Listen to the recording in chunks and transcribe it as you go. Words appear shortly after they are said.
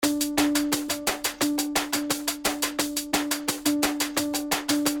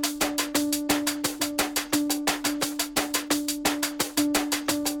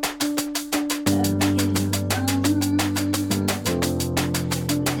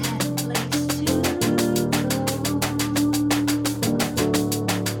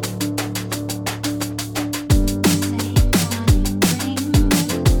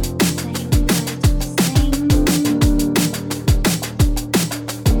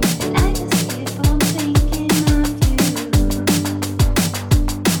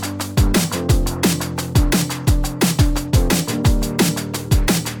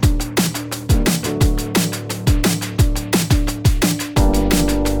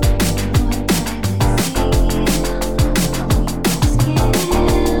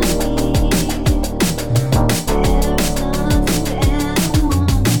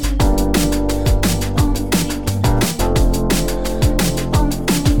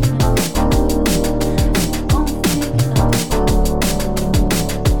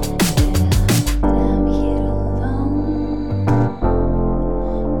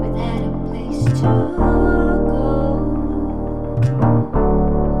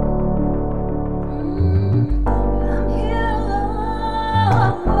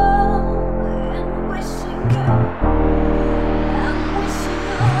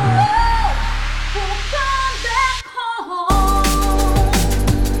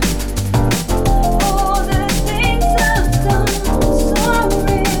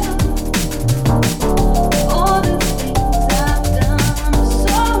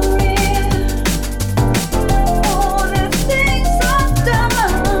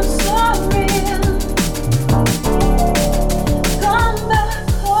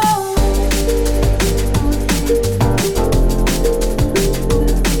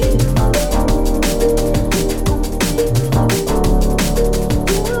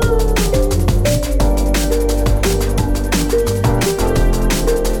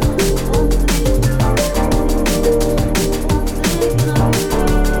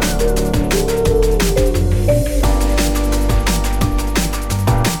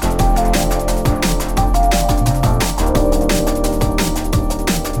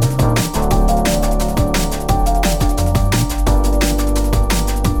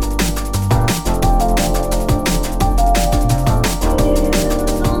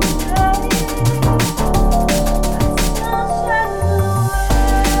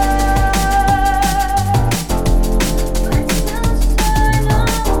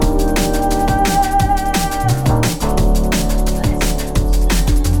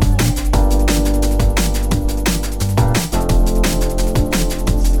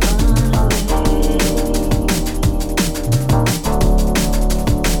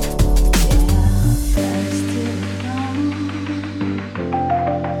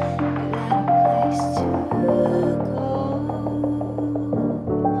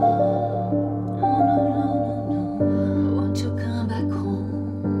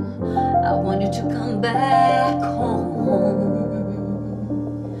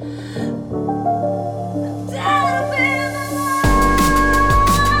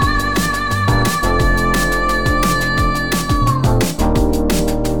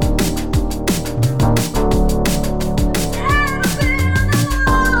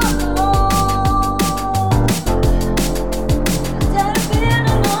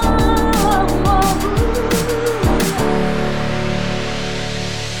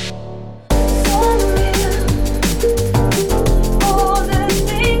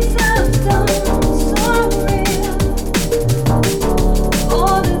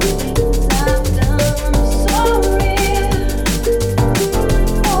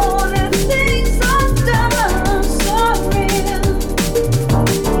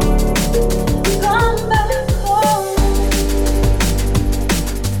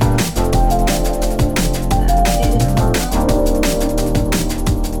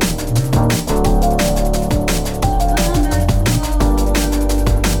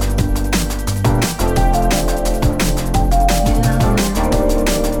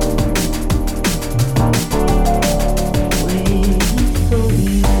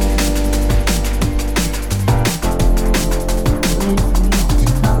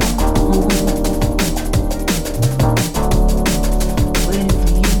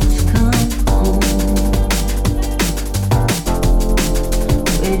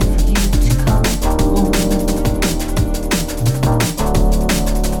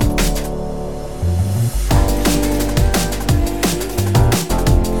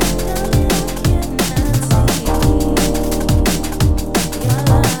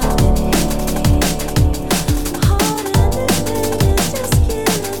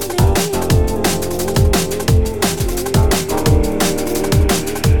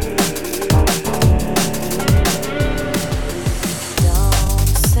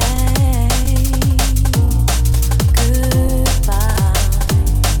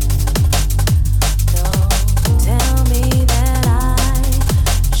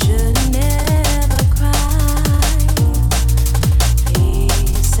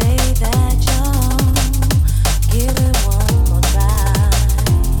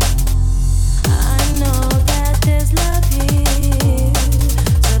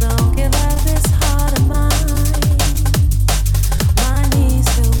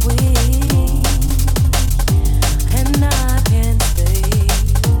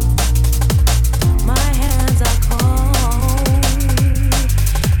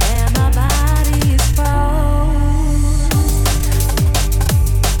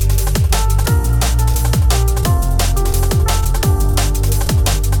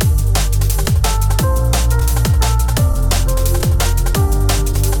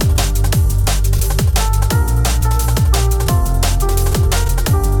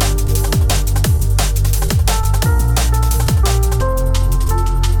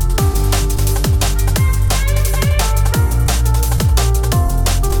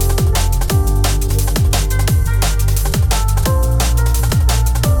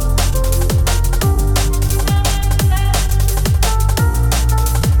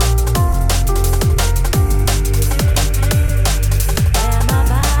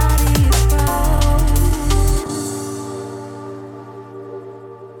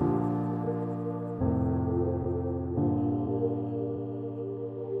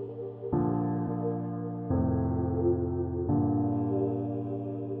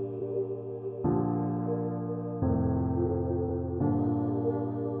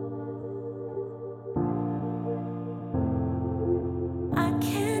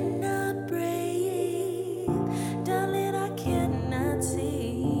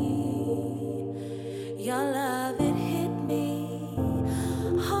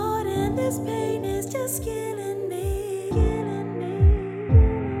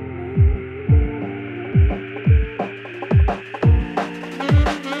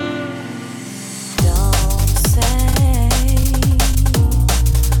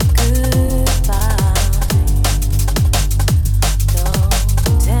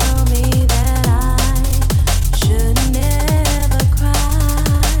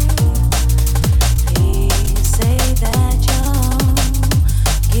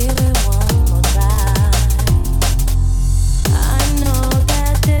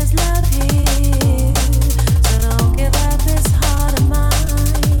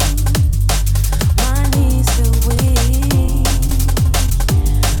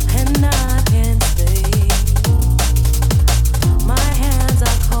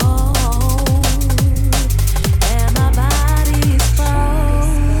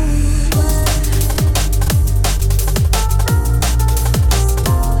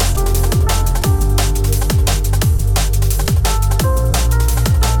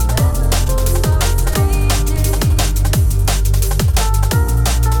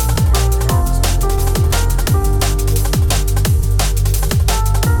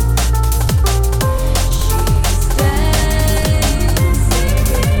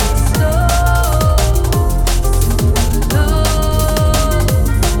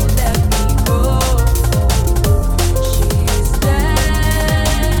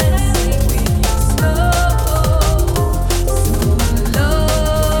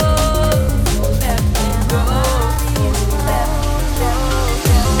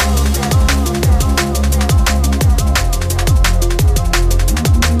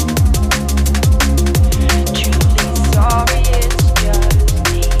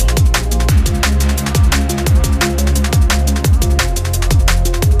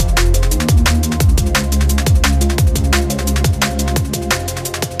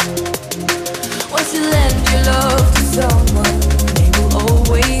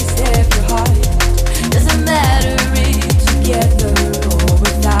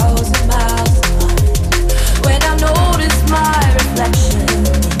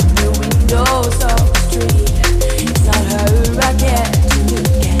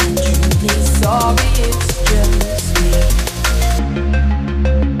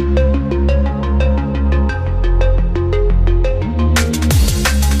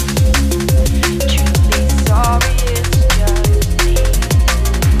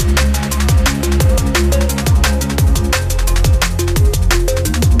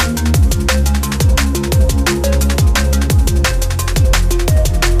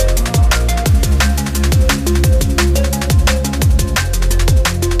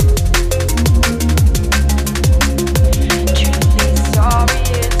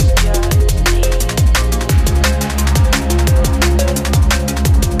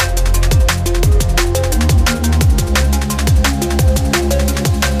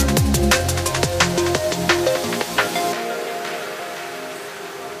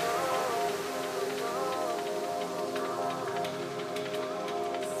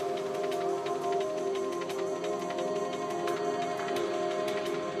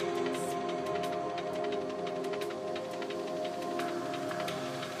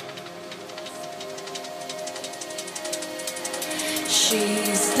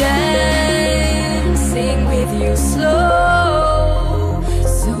She's dancing with you slow,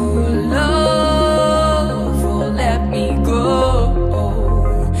 so love won't let me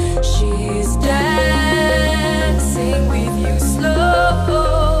go. She's dancing with you slow,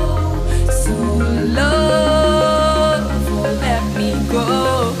 so love won't let me go.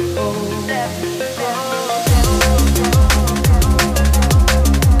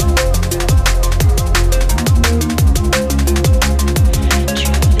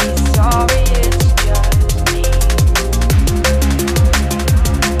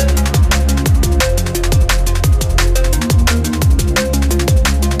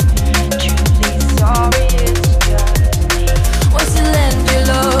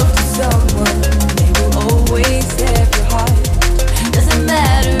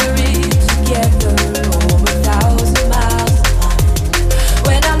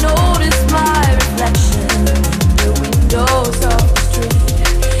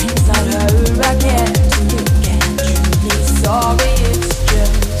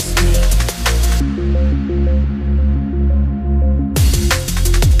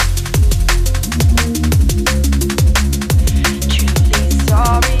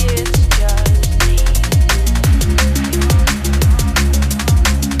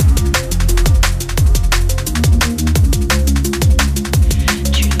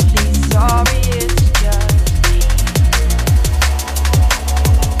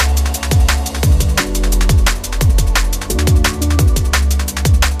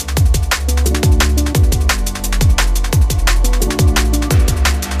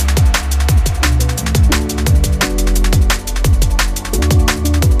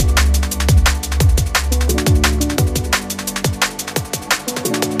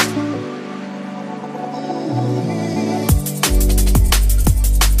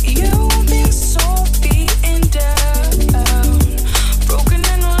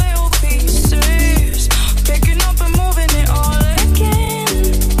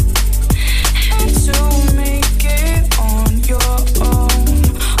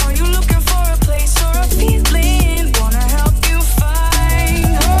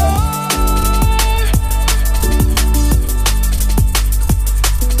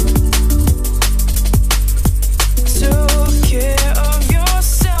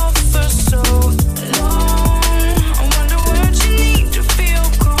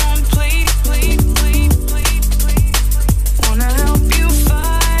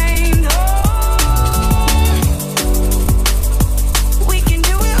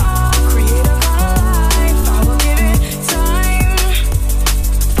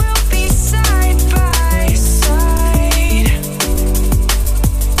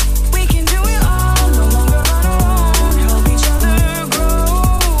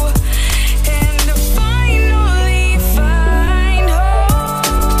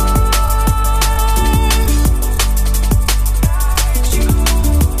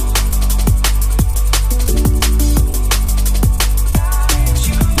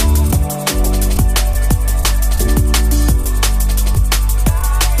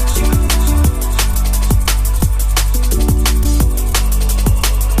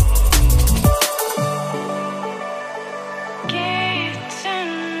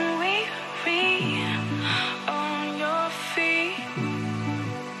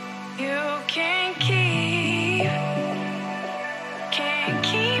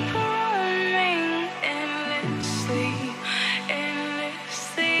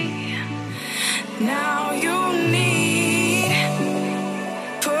 Now you need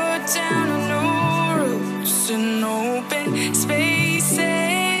put down new roots and open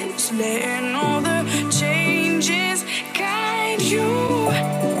spaces, letting all the changes guide you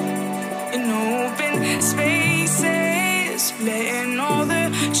in open spaces, letting all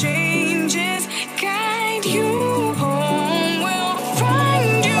the changes guide you home. We'll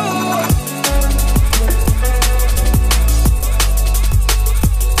find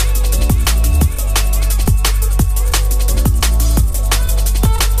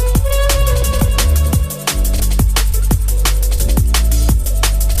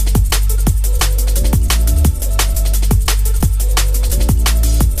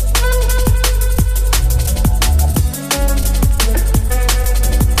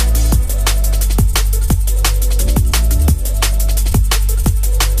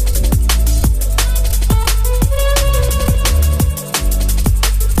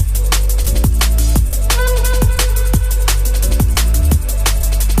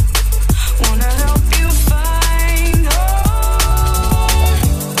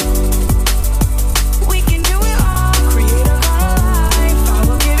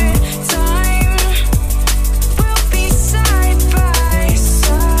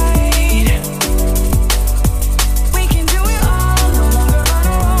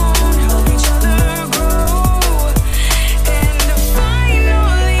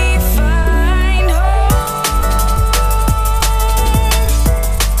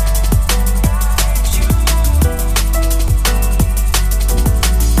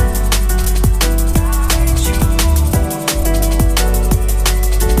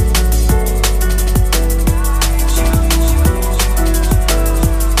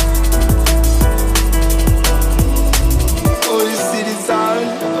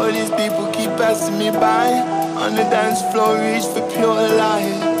passing me by. On the dance floor, reach for pure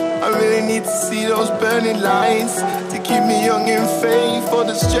light. I really need to see those burning lights to keep me young and faith for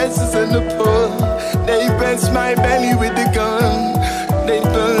the stresses and the pull. They bench my belly with the gun. They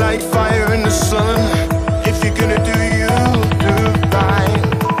burn like fire in the sun. If you're gonna do you, do right.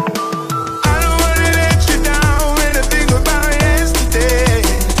 I don't wanna let you down when I think about yesterday.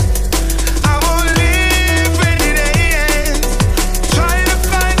 I won't live when it ends. Try to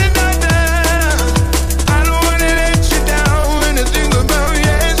find another. I don't wanna let you down when I think about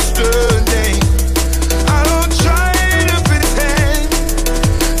yesterday. I don't try to pretend.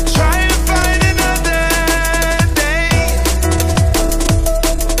 Try to find another day.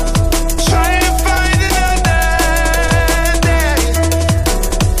 Try to find another day.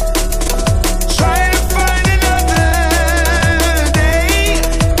 Try to find another day.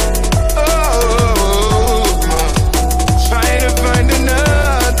 Oh, try to find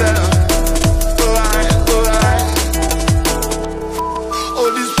another. Oh,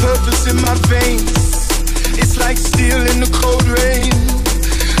 this purpose in my veins. It's like steel in the cold rain.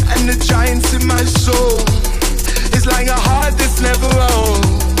 And the giants in my soul. It's like a heart that's never owned.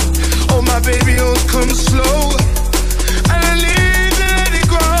 Oh, my baby, oh, come slow. And I need to let it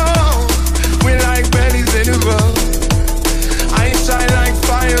grow. We're like bellies in a row. I shine like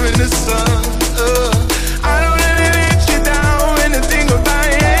fire in the sun. I don't wanna let you down when I think about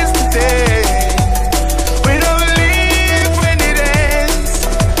yesterday. We don't live when it ends.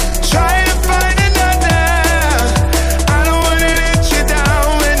 Try to find another. I don't wanna let you down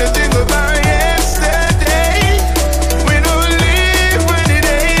when I think about yesterday. We don't live when it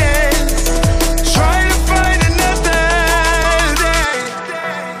ends. Try to find another day.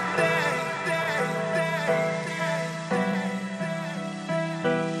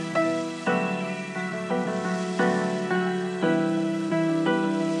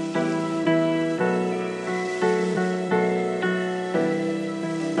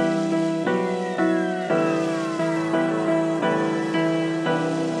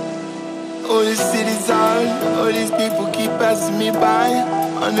 Oh, this city's on. Oh, these people keep passing me by.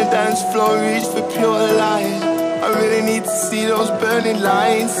 On the dance floor, reach for pure light. I really need to see those burning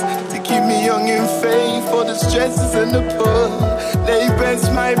lights to keep me young and faith for the stresses and the pull. They bench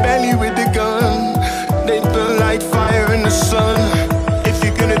my belly with the gun. They burn like fire in the sun. If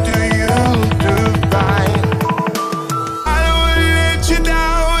you're gonna do you, do right. I don't wanna let you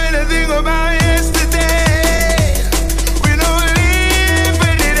down when I think about yesterday. We don't live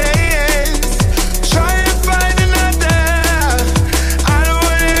when it ends. Try to find another. I don't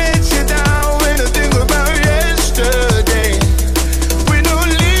wanna let you down when I think about yesterday. We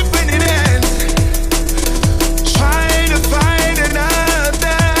don't live when it ends. Try to find another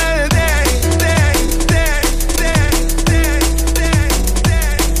day.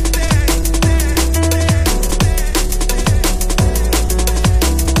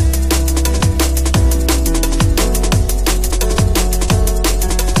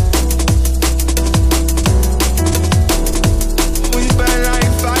 We burn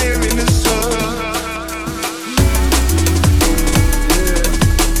like fire in the sun.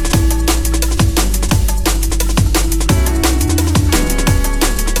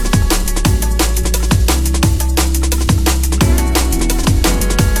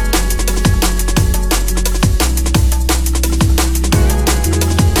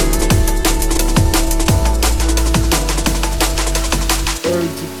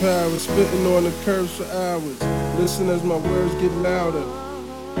 Words of power, spitting on the curves for hours. Listen as my words get louder.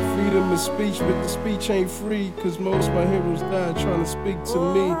 Freedom of speech, but the speech ain't free. Cause most my heroes died trying to speak to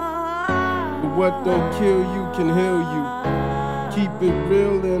me. But what don't kill you can heal you. Keep it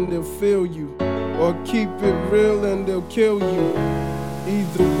real and they'll feel you. Or keep it real and they'll kill you.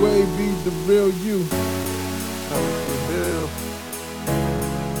 Either way, be the real you. Real.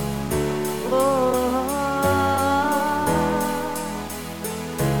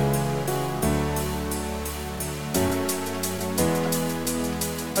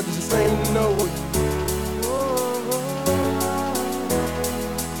 I just ain't know it.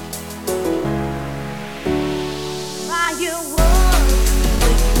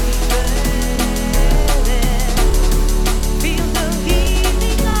 Feel the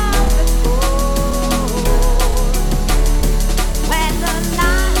healing of the cold.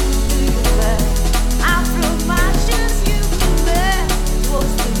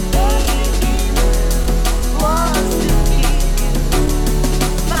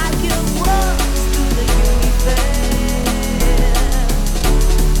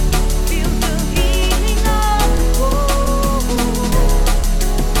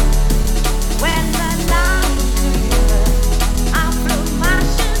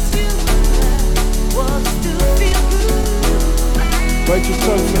 your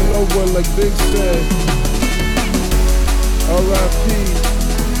tongue for no one like Big said. R.I.P.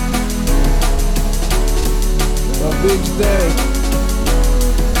 My Big's dead.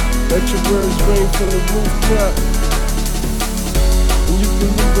 Let your words ring from the rooftop. And you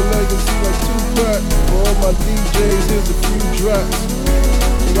can leave a legacy like Tupac. For all my DJs, here's a few drops.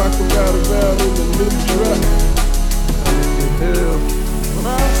 Rock around in the new drop. Hell.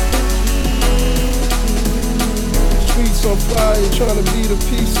 Streets on fire, trying to be the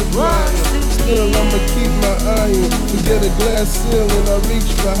peace of mind. Still I'ma keep my iron. Forget a glass ceiling, I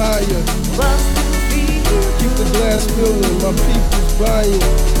reach for higher. Keep the glass filling, my people's buying.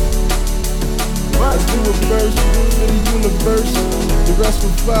 I do it first for the universe. The rest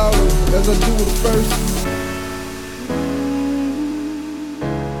will follow as I do it first.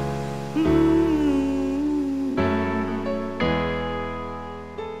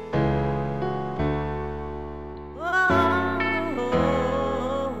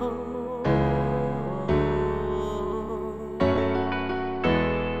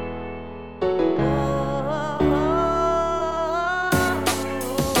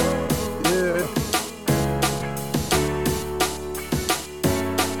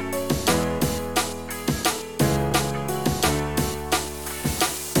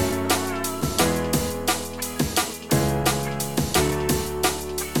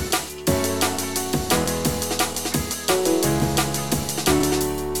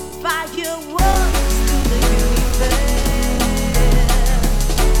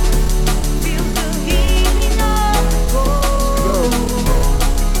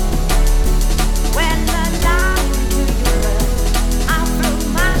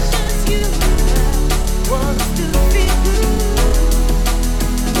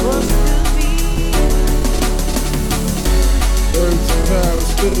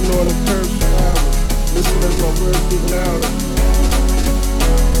 Spitting on the curb for hours. Listen as my words get louder.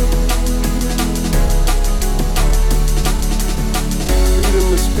 Freedom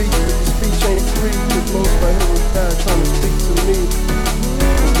to speak, but the speech ain't free. Cause most my heroes die trying to speak to me.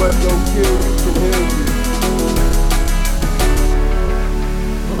 But what don't kill you can heal you.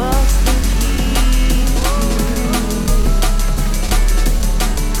 Wants to keep you.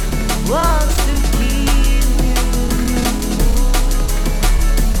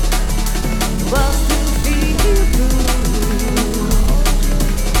 Wants to feed you food.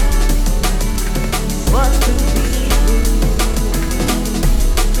 Wants to be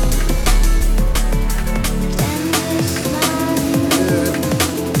tender smile.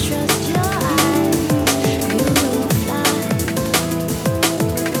 Trust your eyes. You will fly.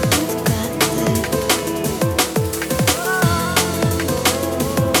 You've got this.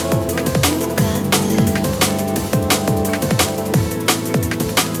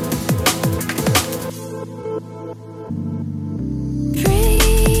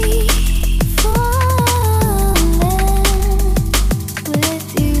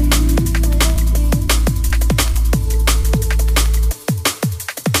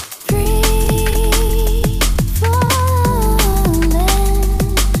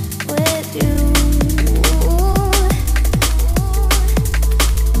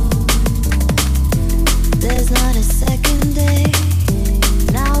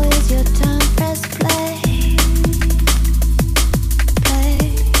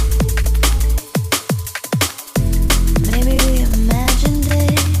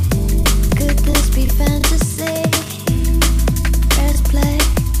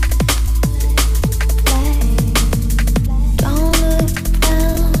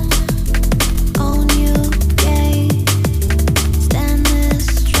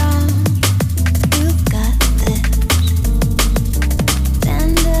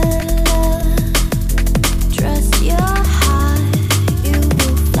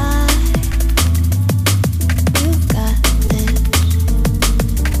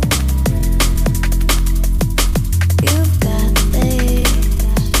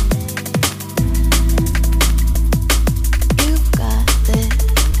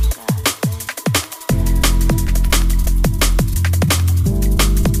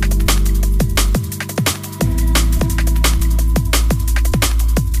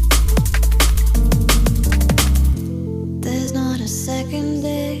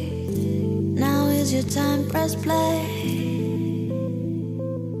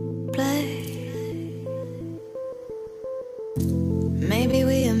 Maybe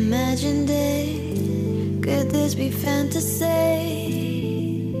we imagined it. Could this be fantasy?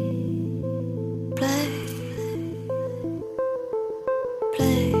 Play,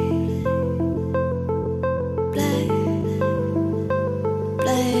 play, play,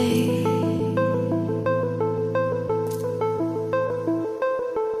 play.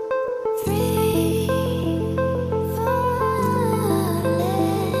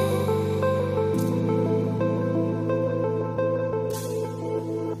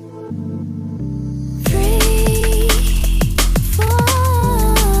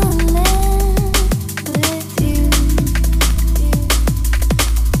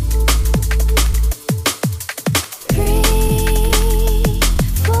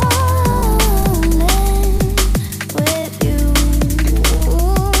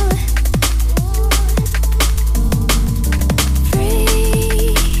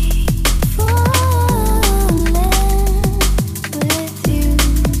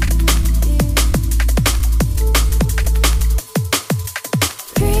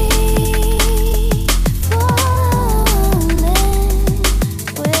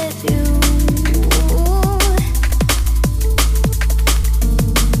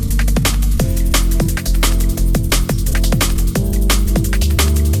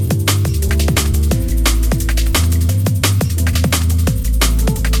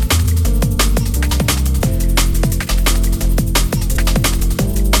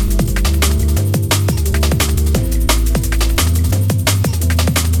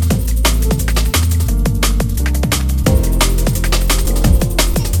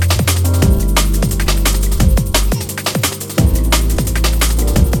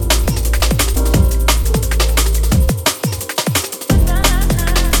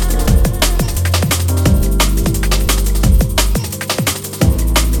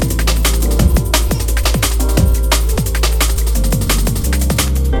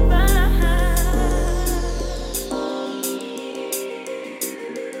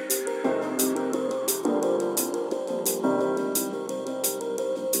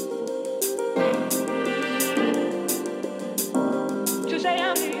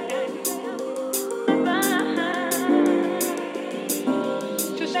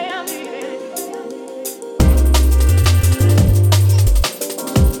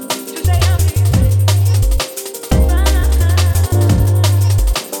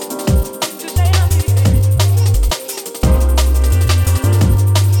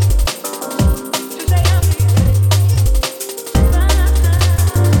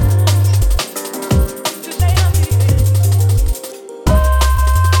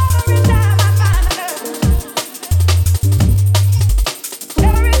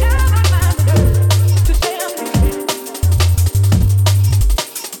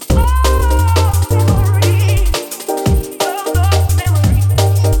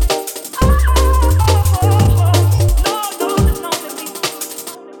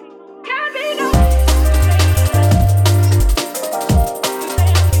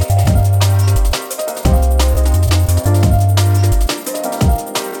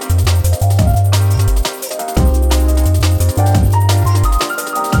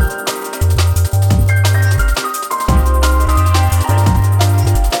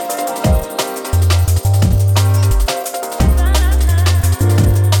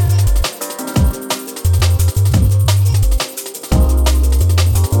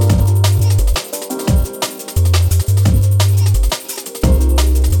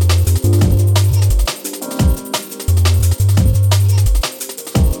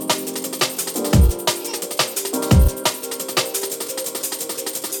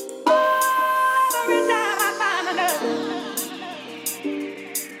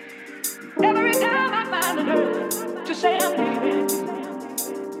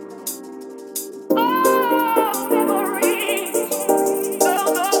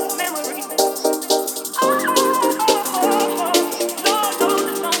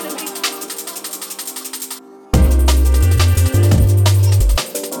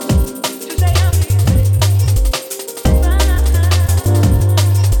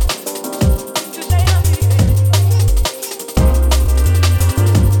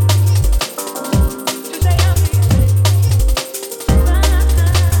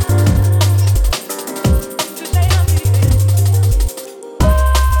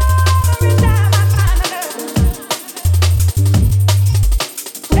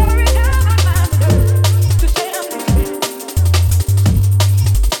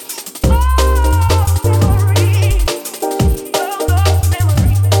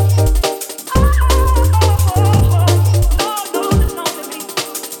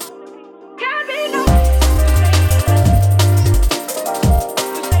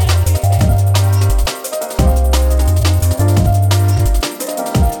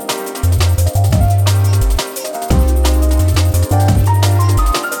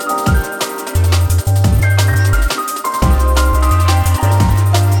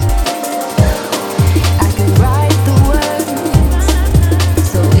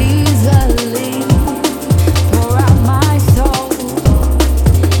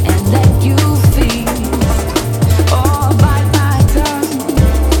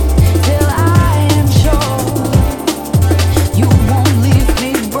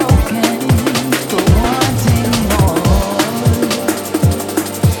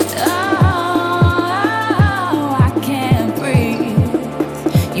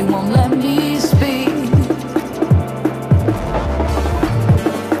 You won't let me speak.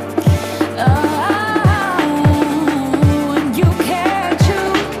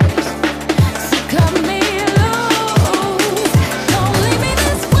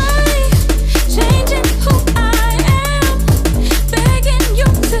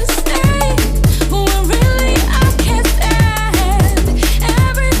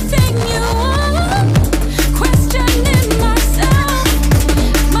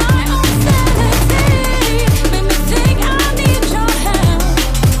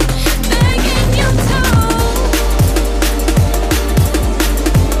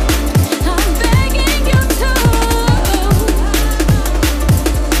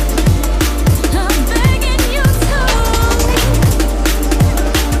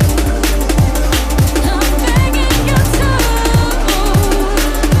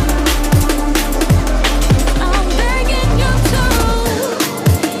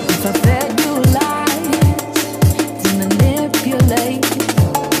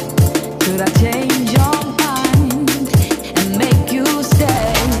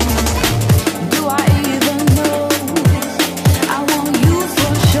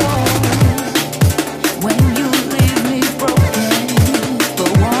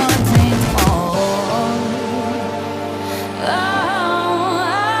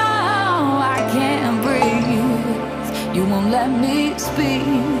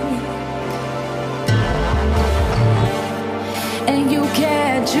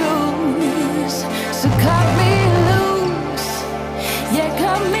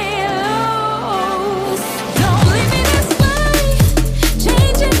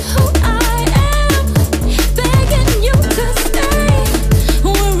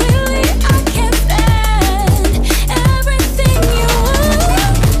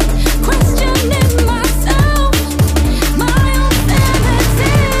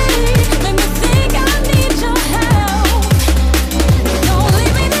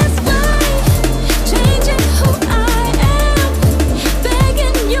 Who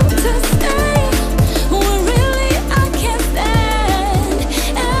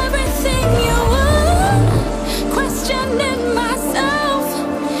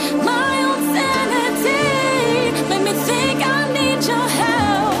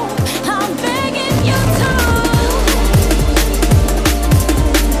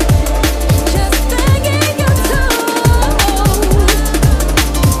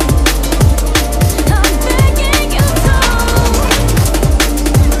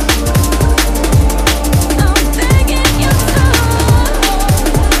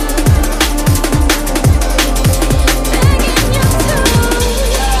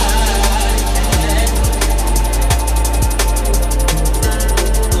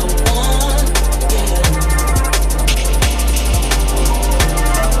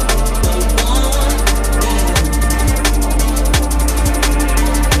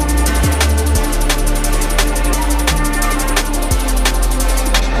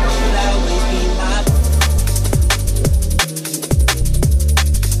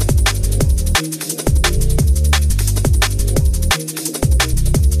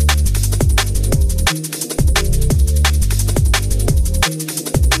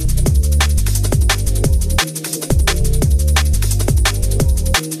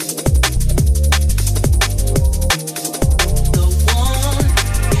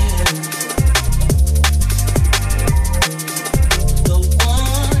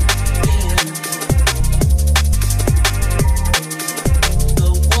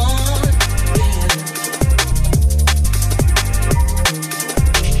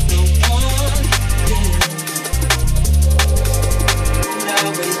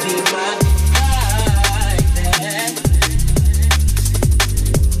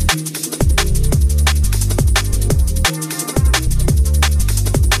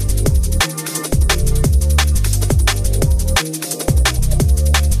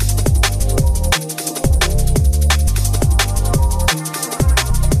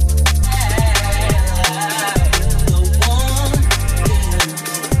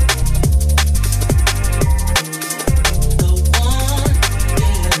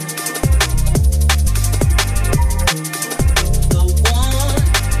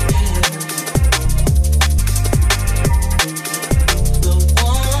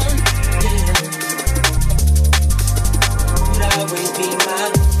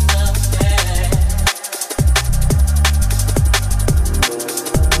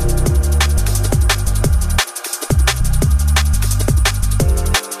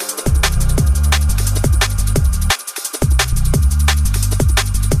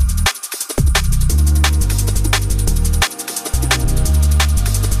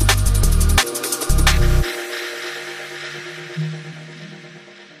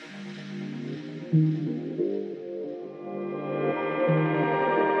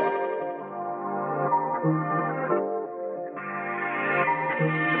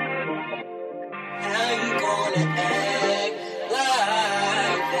wanna act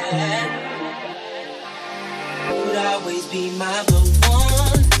like that. You'd always be my the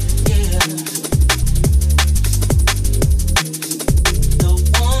one, yeah. The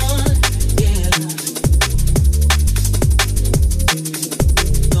one, yeah.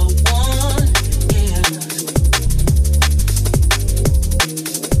 The one, yeah.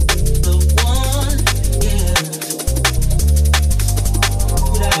 The one, yeah.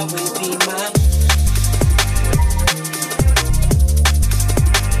 You'd always be my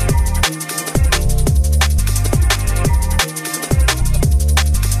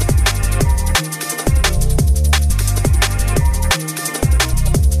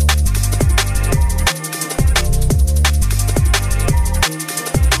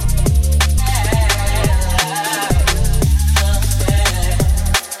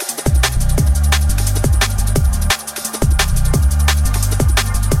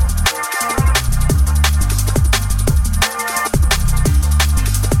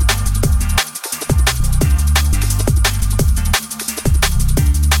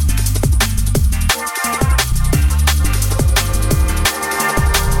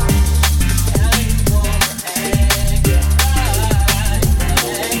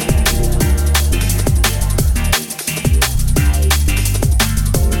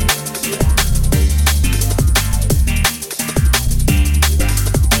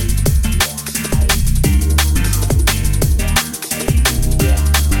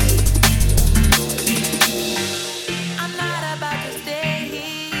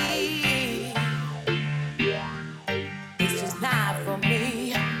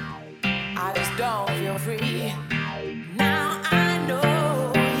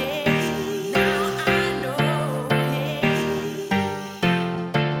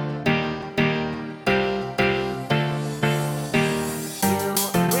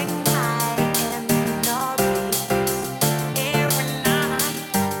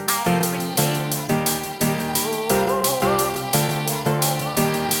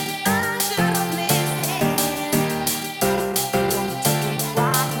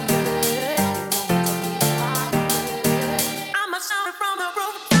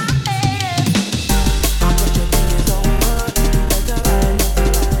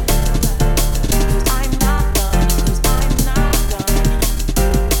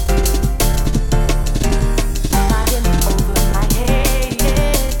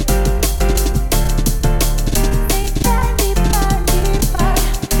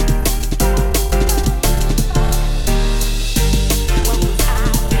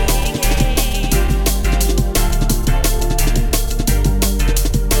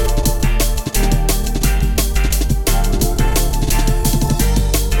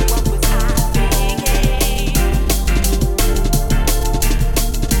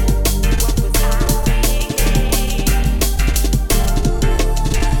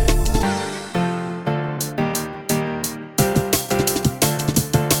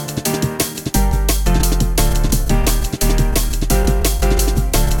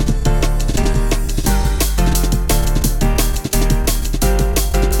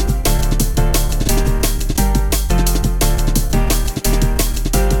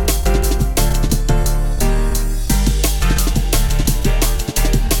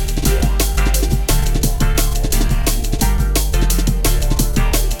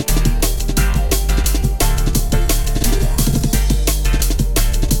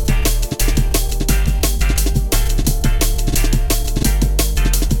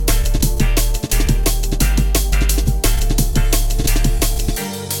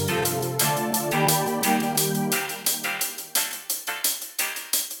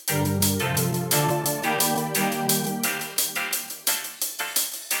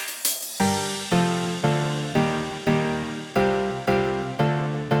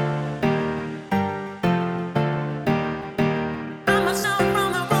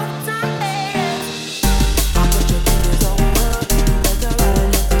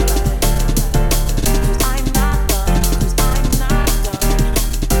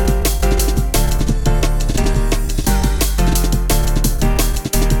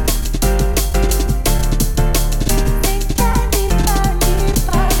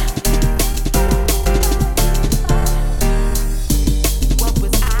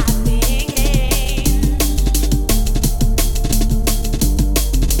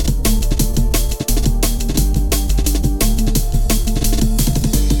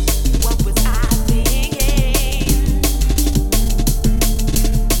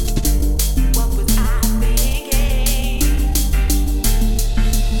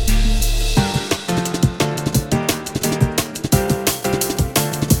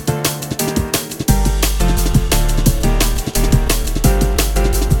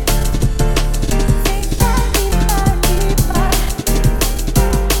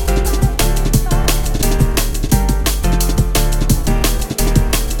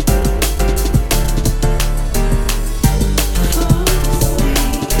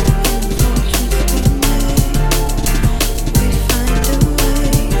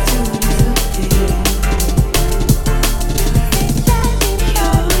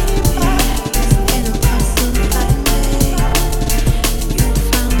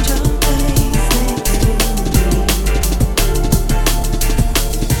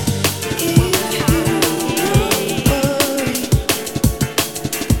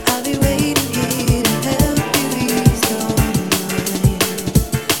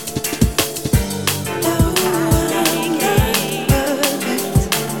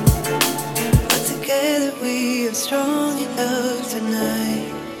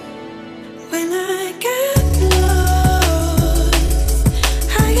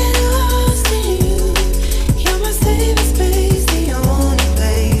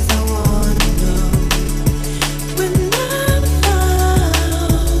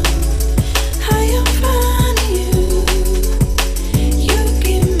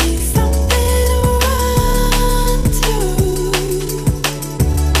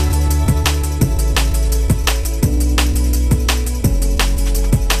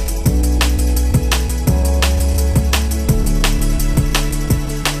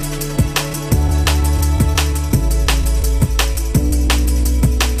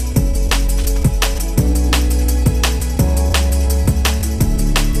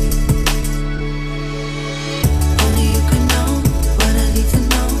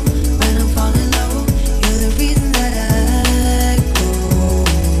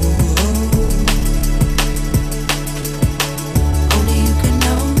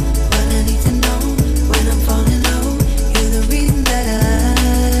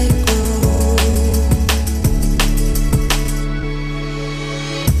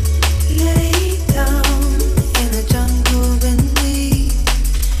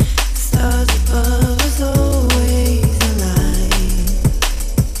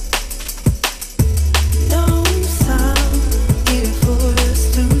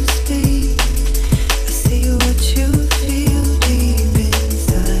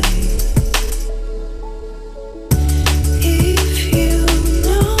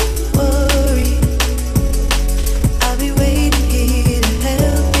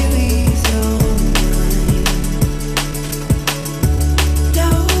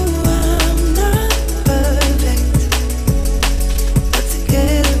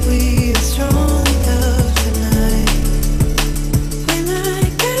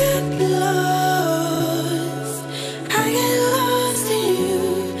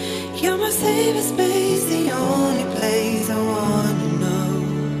safe space, the only place I wanna know.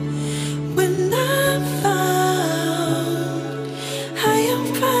 When I'm found, I am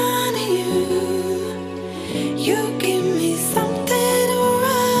finding you. You give me something to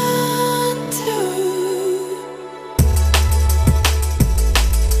run to.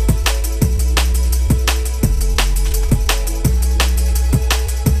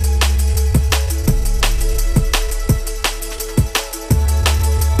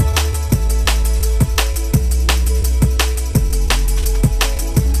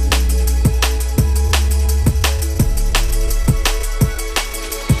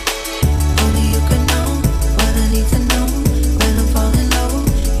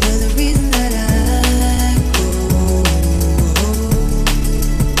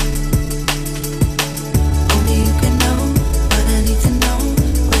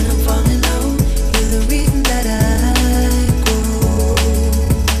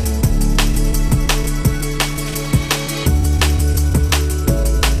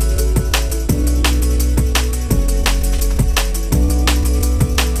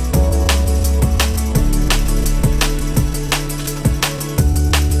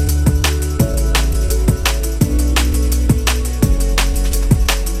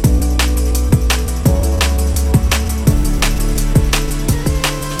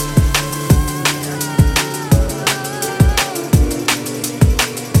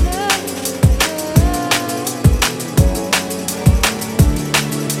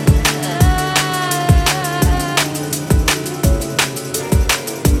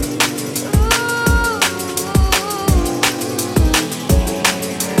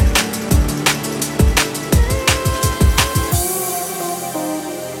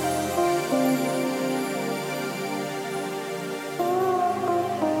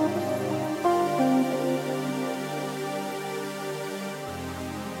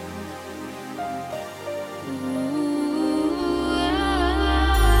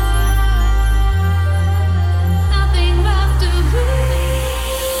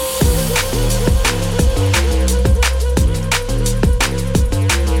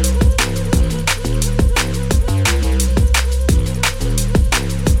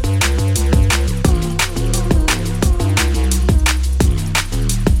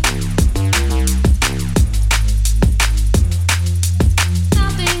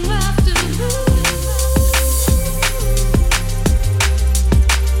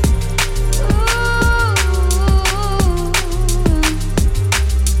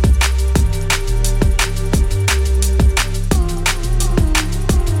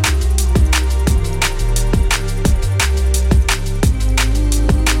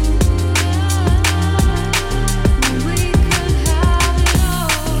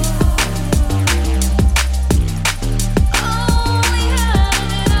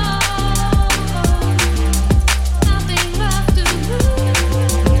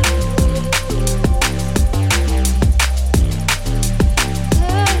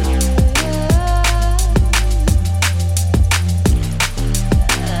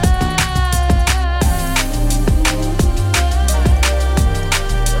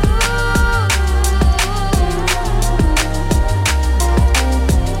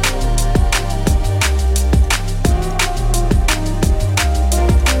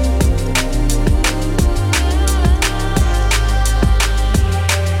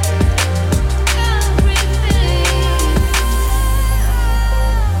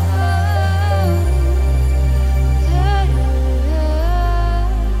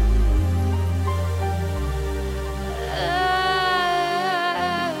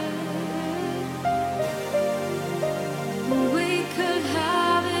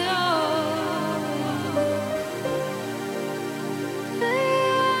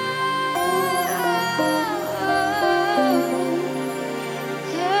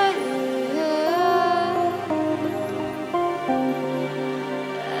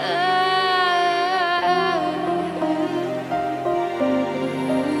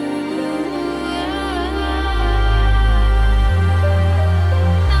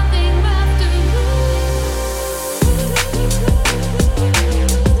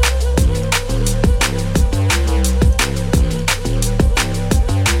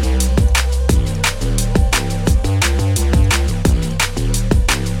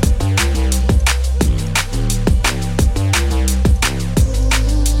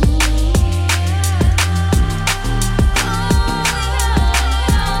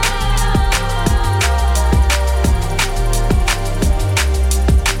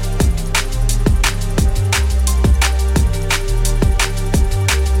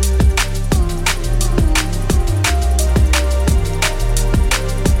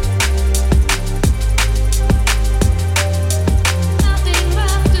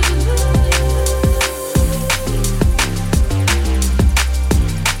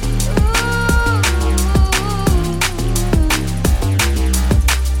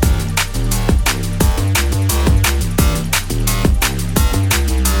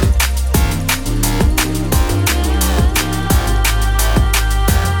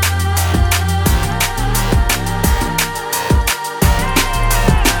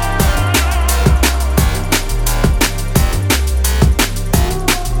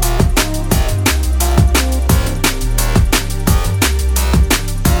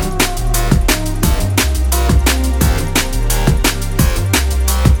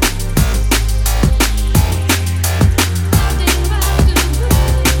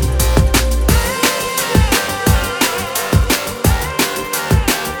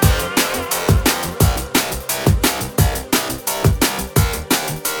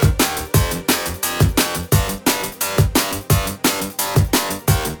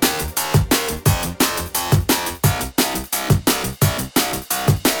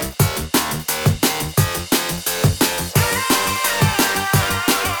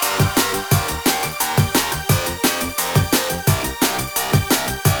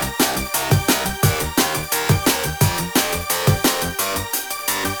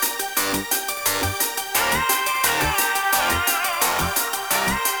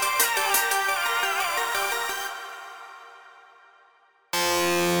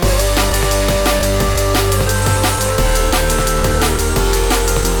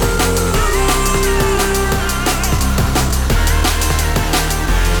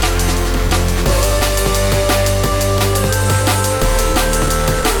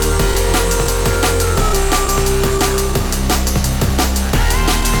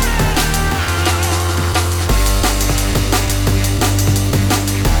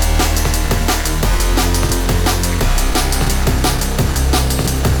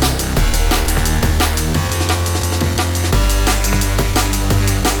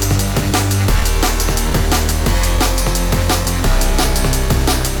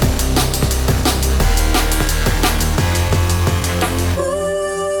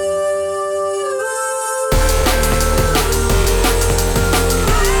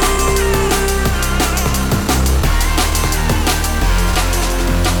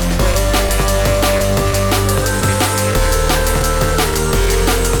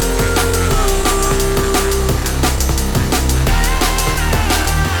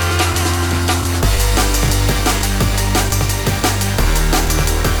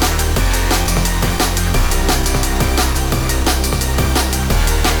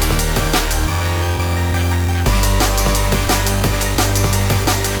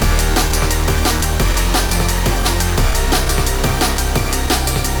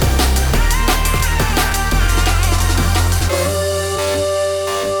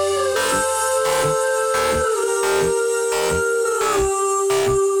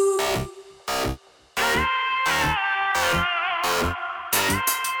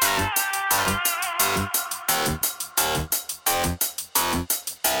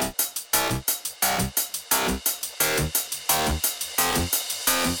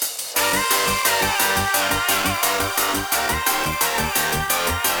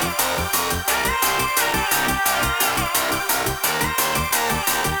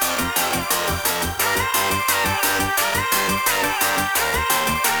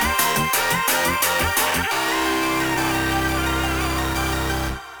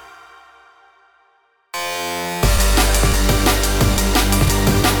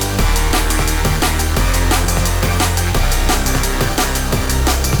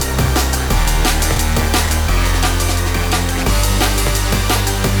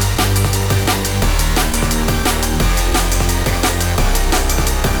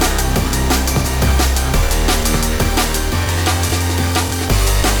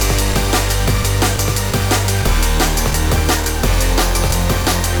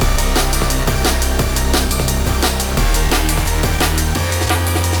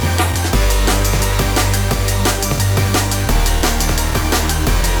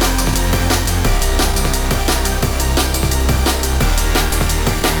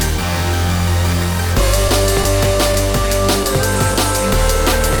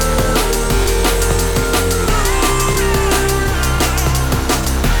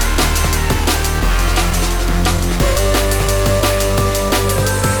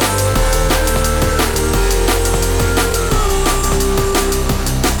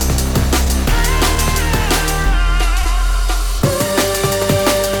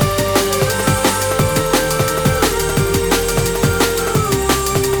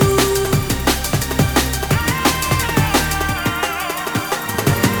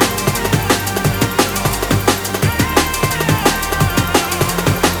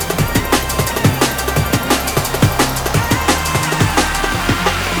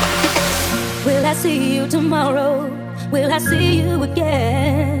 I see you tomorrow? Will I see you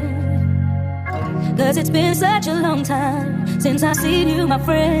again? 'Cause it's been such a long time since I seen you, my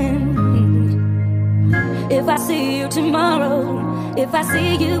friend. If I see you tomorrow, if I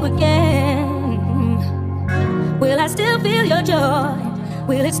see you again, will I still feel your joy?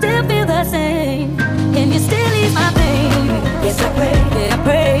 Will it still feel the same? Can you still ease my pain? Yes, I pray. Yeah, I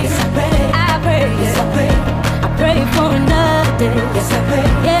pray. Yes, I pray. I pray. Yes, I pray. I pray for another day. Yes, I pray.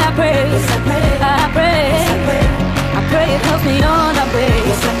 Yeah, I pray. Yes, I pray. I pray. Yes, I pray. I pray it helps me on my way.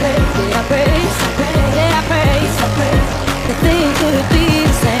 Yes, I pray. Yeah, I pray. Yes, I pray. Yeah, I pray. Yes, I pray. The things could be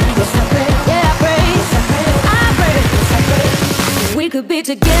the same. Yes, I pray. Yeah, I pray. Yes, I pray. I pray. Yes, I pray. We could be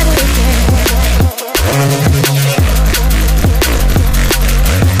together again.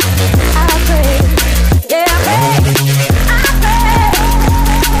 I pray. Yeah, I pray. I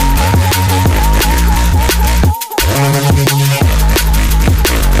pray.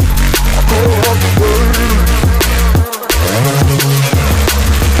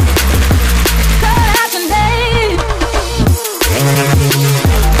 Call out your name.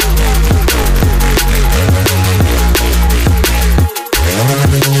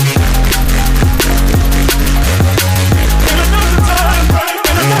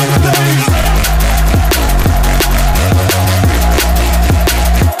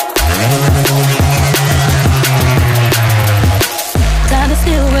 Time to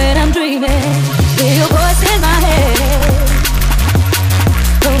still when I'm dreaming. Hear your voice in my head.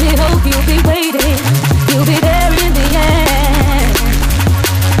 Only hope you'll be waiting. You'll be there in the end.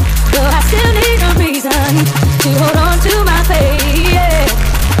 Though I still need a reason to hold on to my faith. Yeah.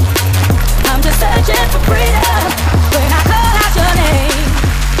 I'm just searching for freedom when I call out your name.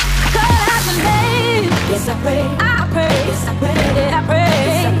 Call out your name. Yes, I pray. I pray. Yes, I pray. Yeah, I pray.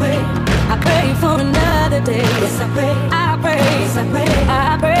 Yes, I pray. I pray for another day. Yes, I pray. I pray. Yes, I pray.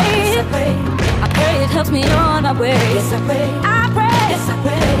 I pray. Yes, I pray. I pray it helps me on my way. Yes, I pray. I pray. Yes, I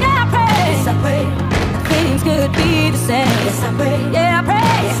pray. Yeah, I pray. Yes, I pray. Things could be the same. Yes, I pray. Yeah, I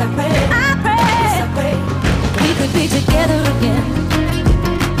pray. Yes, I pray. I pray. Yes, I pray. We could be together again.